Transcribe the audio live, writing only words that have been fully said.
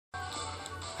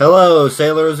Hello,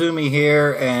 Sailor Azumi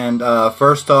here, and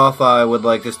first off I would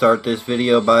like to start this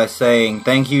video by saying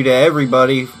thank you to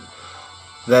everybody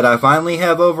that I finally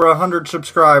have over 100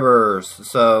 subscribers.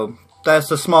 So that's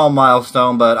a small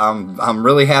milestone, but I'm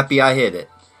really happy I hit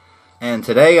it. And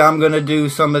today I'm going to do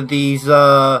some of these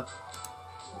treasure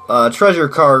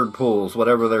card pulls,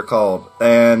 whatever they're called,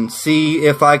 and see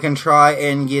if I can try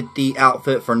and get the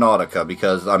outfit for Nautica,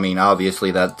 because I mean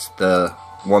obviously that's the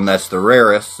one that's the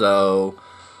rarest, so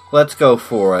let's go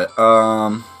for it.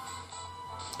 I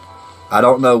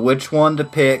don't know which one to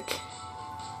pick.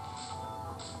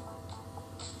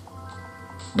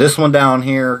 This one down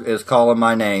here is calling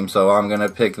my name, so I'm gonna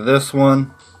pick this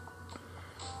one.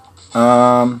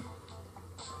 I'm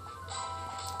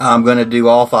gonna do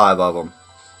all 5 of them.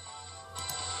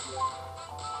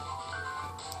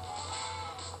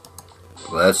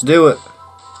 Let's do it.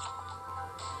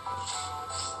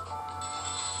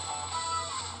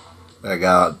 I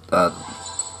got a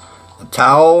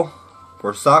towel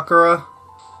for Sakura.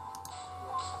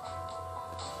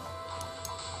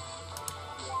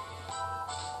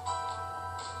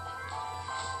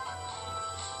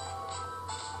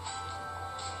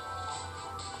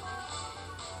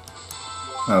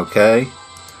 Okay.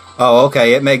 Oh,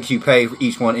 okay. It makes you pay for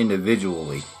each one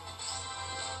individually.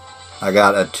 I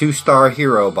got a 2-star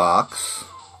hero box.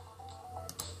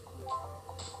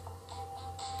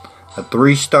 A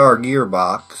 3-star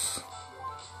gearbox,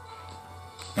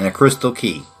 and a crystal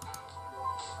key.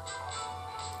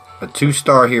 A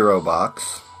 2-star hero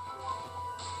box,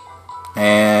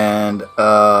 and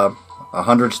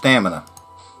 100 stamina.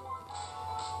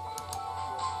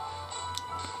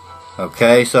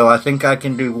 Okay, so I think I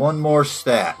can do one more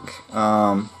stack.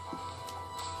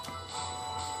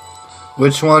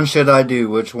 Which one should I do?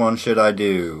 Which one should I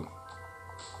do?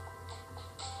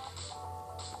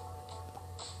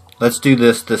 Let's do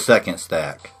this, the second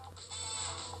stack.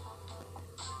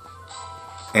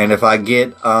 And if I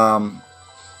get one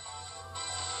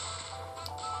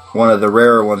of the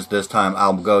rarer ones this time,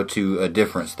 I'll go to a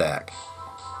different stack.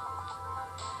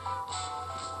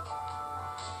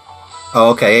 Oh,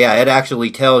 okay, yeah, it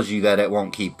actually tells you that it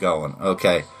won't keep going.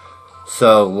 Okay,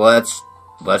 so let's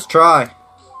try.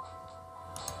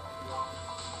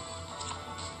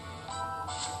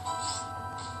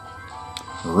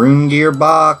 Rune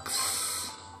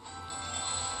gearbox,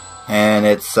 and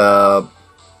it's a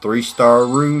 3-star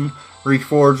rune,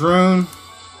 reforged rune.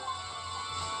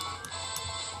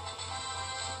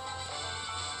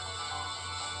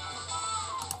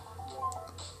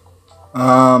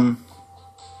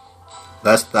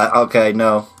 That's that. Okay,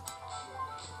 no.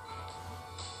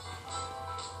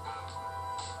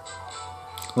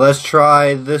 Let's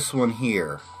try this one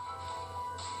here.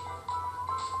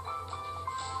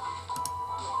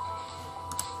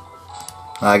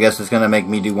 I guess it's going to make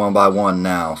me do one by one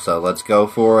now, so let's go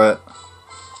for it.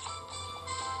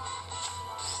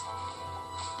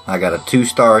 I got a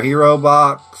 2-star hero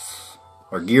box,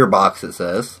 or gearbox it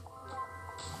says.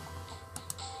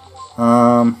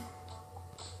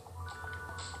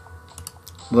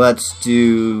 Let's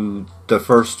do the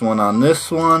first one on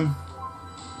this one.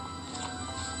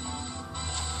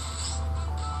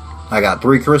 I got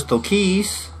 3 crystal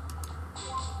keys.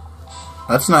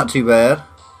 That's not too bad.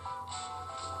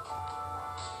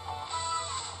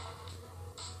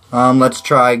 Let's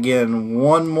try again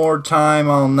one more time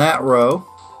on that row.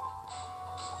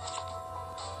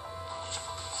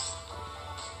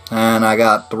 And I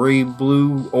got 3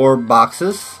 blue orb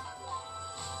boxes.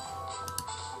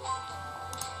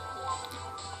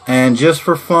 And just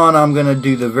for fun, I'm going to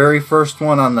do the very first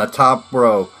one on the top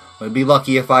row. I'd be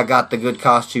lucky if I got the good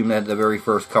costume at the very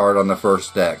first card on the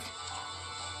first deck.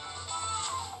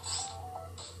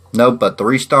 Nope, but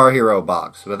 3-star hero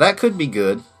box. But that could be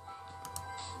good.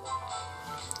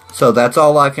 So that's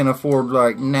all I can afford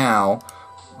right now.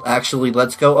 Actually,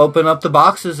 let's go open up the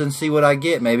boxes and see what I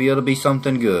get. Maybe it'll be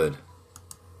something good.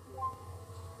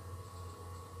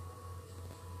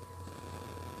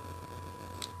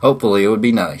 Hopefully it would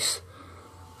be nice.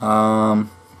 Or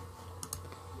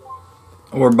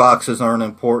boxes aren't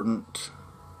important.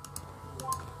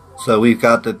 So we've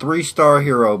got the 3-star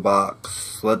hero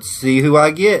box. Let's see who I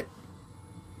get.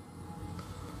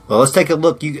 Well, let's take a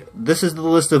look. This is the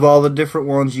list of all the different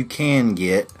ones you can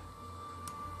get.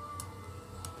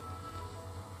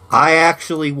 I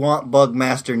actually want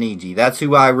Bugmaster Niji. That's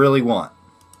who I really want.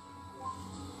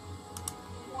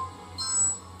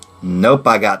 Nope,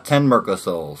 I got 10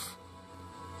 Mercosouls.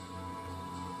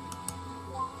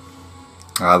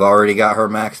 I've already got her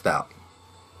maxed out.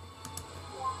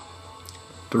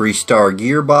 3-star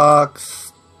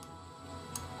gearbox.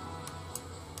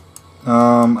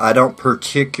 I don't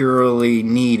particularly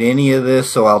need any of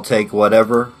this, so I'll take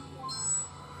whatever.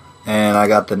 And I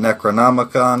got the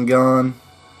Necronomicon gun.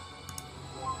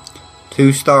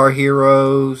 2-star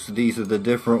heroes. These are the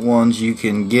different ones you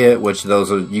can get, which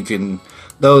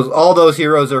all those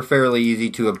heroes are fairly easy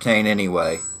to obtain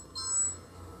anyway.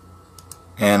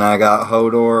 And I got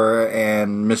Hodor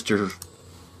and Mr.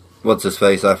 What's his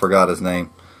face? I forgot his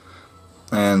name.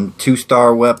 And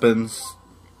 2-star weapons.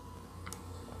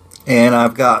 And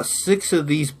I've got 6 of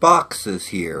these boxes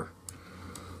here.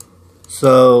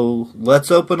 So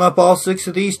let's open up all 6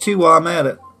 of these too while I'm at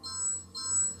it.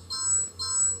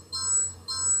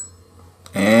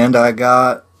 And I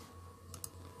got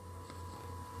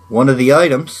one of the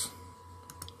items.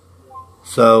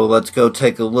 So let's go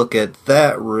take a look at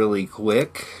that really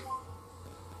quick.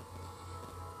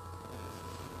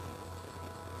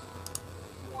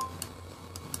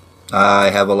 I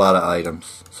have a lot of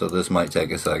items, so this might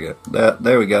take a second.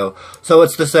 There we go. So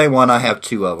it's the same one. I have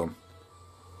 2 of them.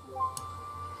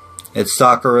 It's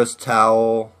Sakura's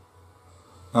Towel.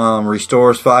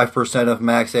 Restores 5% of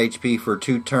max HP for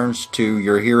 2 turns to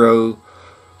your hero,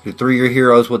 to 3 of your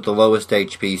heroes with the lowest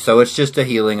HP. So it's just a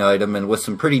healing item and with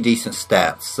some pretty decent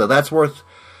stats. So that's worth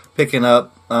picking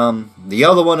up. The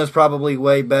other one is probably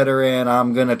way better, and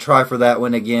I'm going to try for that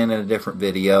one again in a different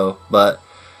video. But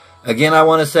again, I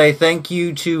want to say thank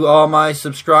you to all my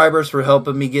subscribers for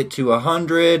helping me get to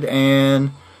 100,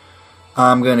 and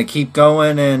I'm going to keep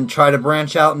going and try to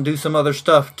branch out and do some other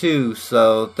stuff too.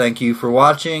 So thank you for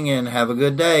watching and have a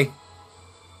good day.